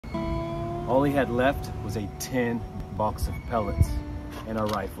All he had left was a tin box of pellets and a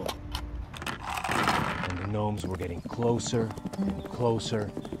rifle. And the gnomes were getting closer and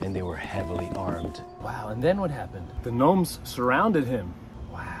closer, and they were heavily armed. Wow, and then what happened? The gnomes surrounded him.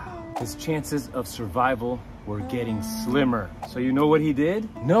 Wow. His chances of survival were getting slimmer. So you know what he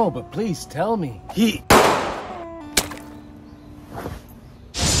did? No, but please tell me. He...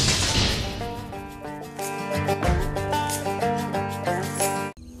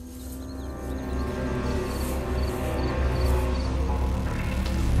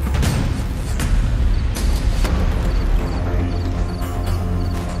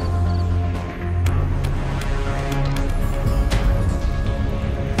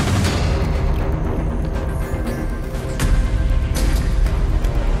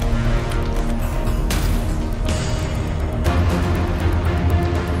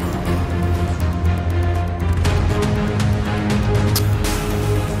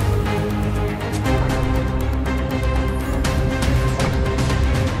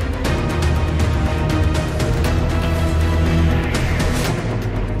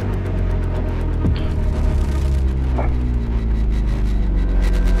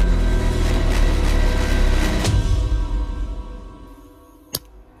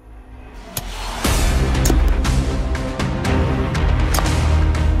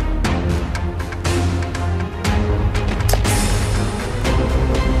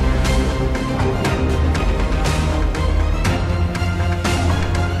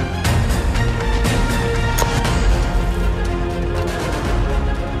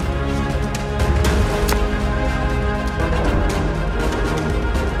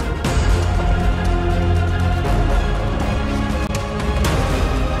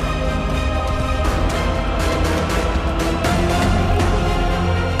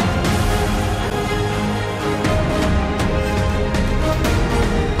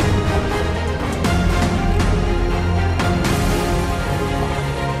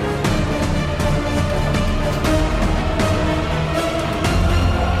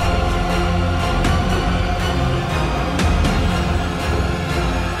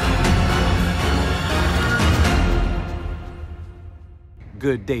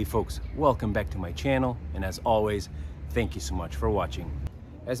 Good day, folks. Welcome back to my channel, and as always, thank you so much for watching.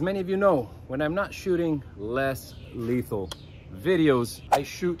 As many of you know, when I'm not shooting less lethal videos, I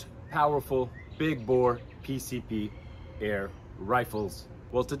shoot powerful big bore PCP air rifles.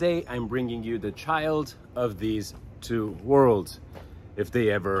 Well, today I'm bringing you the child of these two worlds, if they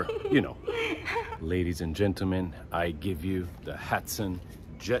ever, you know. Ladies and gentlemen, I give you the Hatsan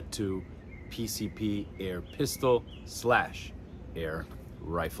Jet II PCP air pistol / air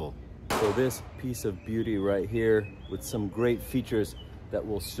rifle. So this piece of beauty right here, with some great features that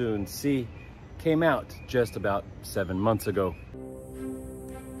we'll soon see, came out just about 7 months ago.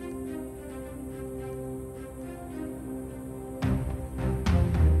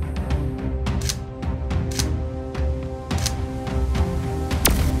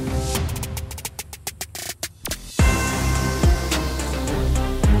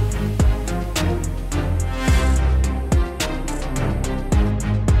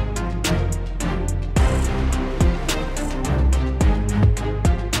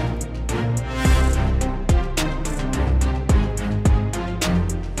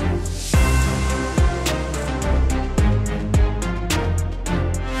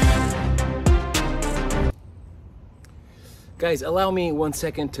 Guys, allow me 1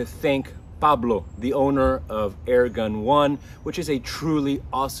 second to thank Pablo, the owner of Airgun One, which is a truly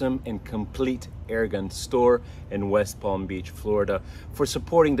awesome and complete airgun store in West Palm Beach, Florida, for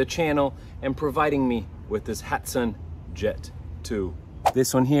supporting the channel and providing me with this Hatsan Jet II.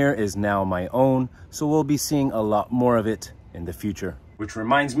 This one here is now my own, so we'll be seeing a lot more of it in the future. Which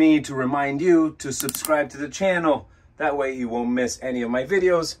reminds me to remind you to subscribe to the channel. That way you won't miss any of my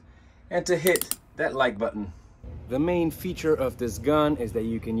videos, and to hit that like button. The main feature of this gun is that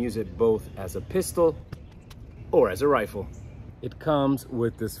you can use it both as a pistol or as a rifle. It comes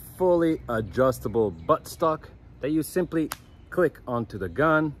with this fully adjustable buttstock that you simply click onto the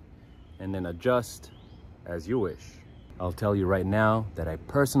gun and then adjust as you wish. I'll tell you right now that I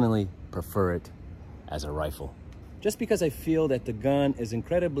personally prefer it as a rifle, just because I feel that the gun is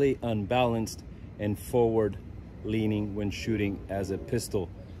incredibly unbalanced and forward leaning when shooting as a pistol.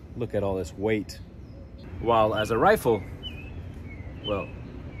 Look at all this weight. While as a rifle, well,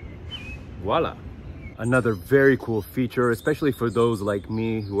 voila. Another very cool feature, especially for those like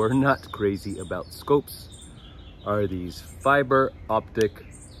me who are not crazy about scopes, are these fiber optic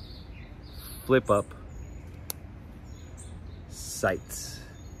flip up sights.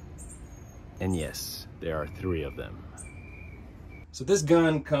 And yes, there are 3 of them. So this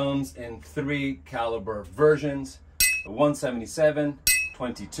gun comes in 3 caliber versions, the 177,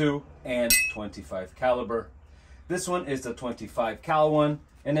 22, and 25 caliber. This one is the 25 cal one,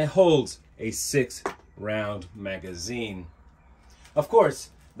 and it holds a 6-round magazine. Of course,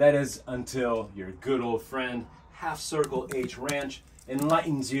 that is until your good old friend Half Circle H Ranch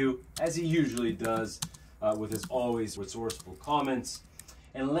enlightens you, as he usually does, with his always resourceful comments,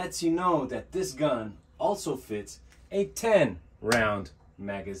 and lets you know that this gun also fits a 10-round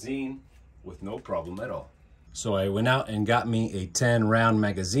magazine with no problem at all. So I went out and got me a 10-round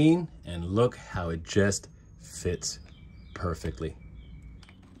magazine, and look how it just fits perfectly.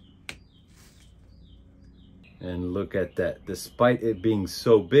 And look at that. Despite it being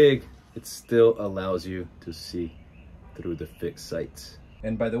so big, it still allows you to see through the fixed sights.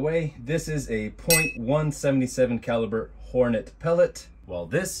 And by the way, this is a .177 caliber Hornet pellet, while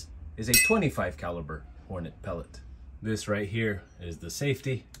this is a 25 caliber Hornet pellet. This right here is the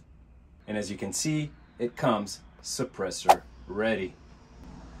safety. And as you can see, it comes suppressor ready.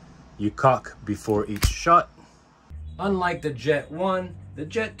 You cock before each shot. Unlike the Jet 1, the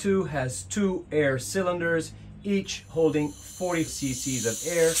Jet II has 2 air cylinders, each holding 40 cc's of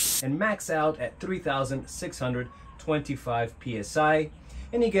air and max out at 3,625 psi,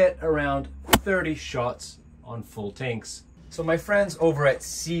 and you get around 30 shots on full tanks. So my friends over at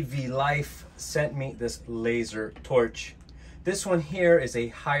CV Life sent me this laser torch. This one here is a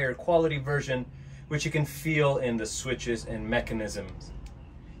higher quality version, which you can feel in the switches and mechanisms.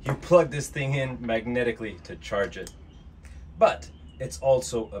 You plug this thing in magnetically to charge it, but it's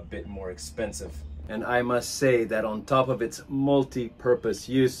also a bit more expensive. And I must say that on top of its multi-purpose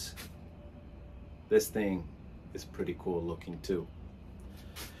use, this thing is pretty cool looking too.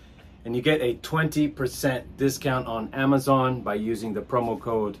 And you get a 20% discount on Amazon by using the promo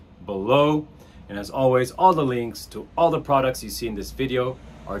code below. And as always, all the links to all the products you see in this video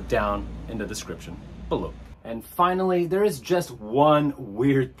are down in the description below. And finally, there is just one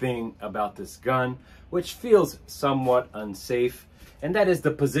weird thing about this gun, which feels somewhat unsafe, and that is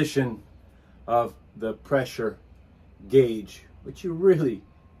the position of the pressure gauge, which you really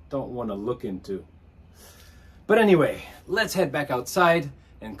don't want to look into. But anyway, let's head back outside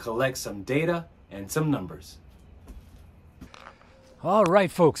and collect some data and some numbers. All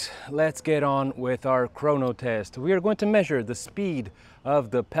right, folks, let's get on with our chrono test. We are going to measure the speed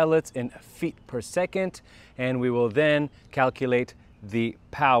of the pellets in feet per second, and we will then calculate the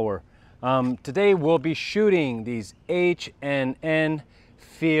power. Today we'll be shooting these H&N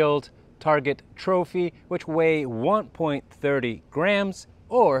Field Target Trophy, which weigh 1.30 grams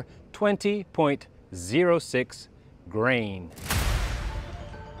or 20.06 grain.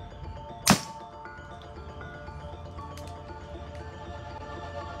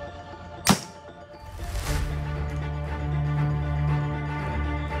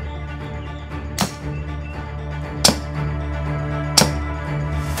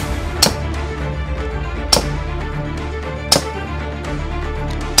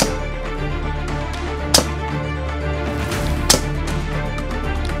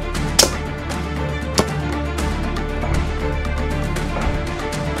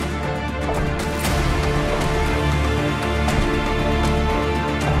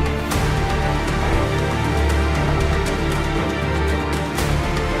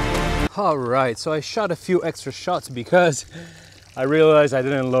 All right, so I shot a few extra shots because I realized I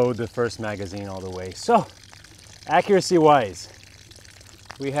didn't load the first magazine all the way. So, accuracy wise,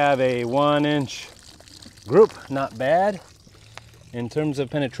 we have a 1-inch group, not bad. In terms of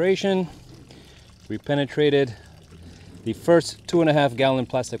penetration, we penetrated the first 2.5 gallon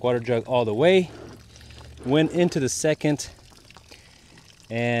plastic water jug all the way, went into the second,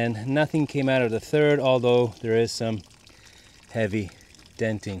 and nothing came out of the third, although there is some heavy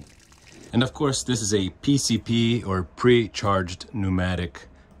denting. And of course, this is a PCP or pre-charged pneumatic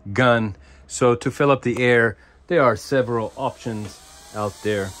gun. So to fill up the air, there are several options out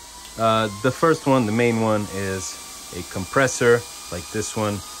there. The first one, the main one, is a compressor like this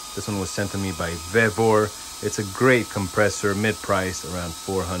one. This one was sent to me by Vevor. It's a great compressor, mid-price, around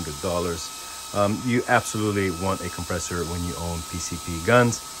 $400. You absolutely want a compressor when you own PCP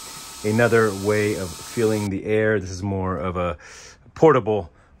guns. Another way of filling the air, this is more of a portable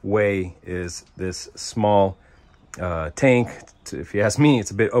way, is this small tank. If you ask me,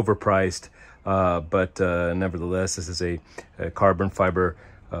 it's a bit overpriced, but nevertheless, this is a carbon fiber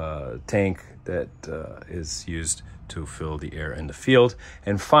tank that is used to fill the air in the field.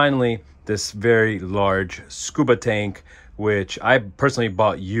 And finally, this very large scuba tank, which I personally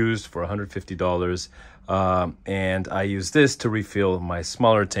bought used for $150, and I use this to refill my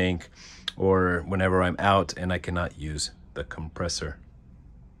smaller tank or whenever I'm out and I cannot use the compressor.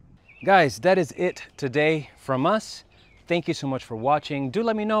 Guys, that is it today from us. Thank you so much for watching. Do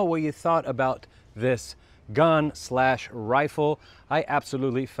let me know what you thought about this gun/rifle. I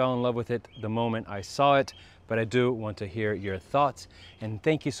absolutely fell in love with it the moment I saw it, but I do want to hear your thoughts. And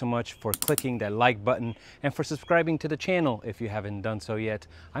thank you so much for clicking that like button and for subscribing to the channel if you haven't done so yet.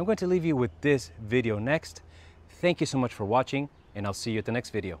 I'm going to leave you with this video next. Thank you so much for watching, and I'll see you at the next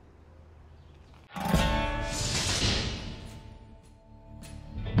video.